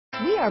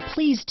We are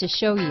pleased to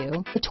show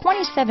you the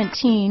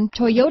 2017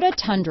 Toyota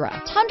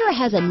Tundra. Tundra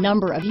has a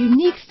number of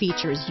unique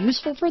features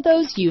useful for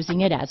those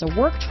using it as a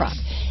work truck,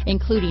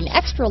 including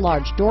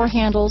extra-large door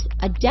handles,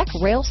 a deck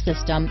rail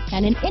system,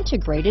 and an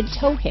integrated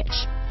tow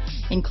hitch.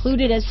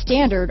 Included as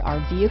standard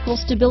are vehicle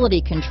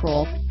stability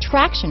control,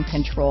 traction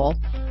control,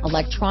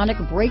 electronic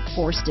brake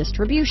force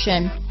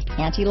distribution,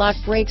 anti-lock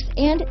brakes,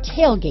 and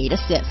tailgate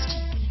assist.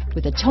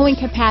 With a towing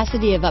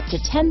capacity of up to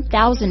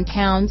 10,000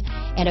 pounds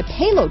and a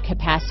payload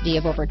capacity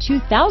of over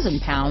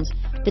 2,000 pounds,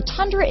 the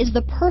Tundra is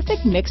the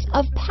perfect mix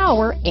of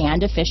power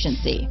and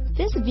efficiency.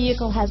 This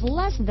vehicle has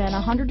less than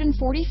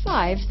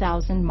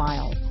 145,000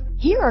 miles.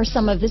 Here are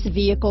some of this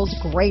vehicle's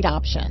great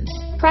options: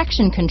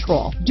 traction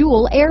control,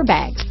 dual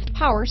airbags,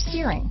 power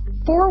steering,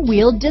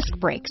 four-wheel disc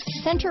brakes,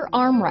 center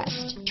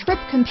armrest, trip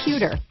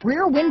computer,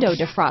 rear window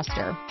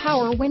defroster,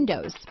 power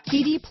windows,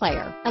 CD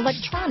player,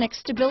 electronic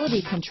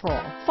stability control,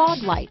 fog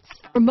lights,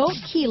 remote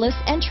keyless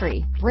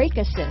entry, brake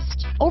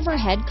assist,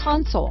 overhead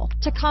console,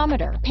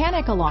 tachometer,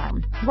 panic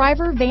alarm,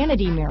 driver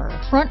vanity mirror,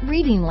 front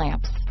reading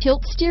lamps,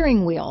 tilt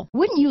steering wheel.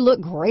 Wouldn't you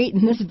look great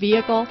in this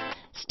vehicle?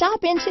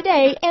 Stop in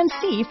today and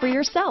see for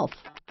yourself.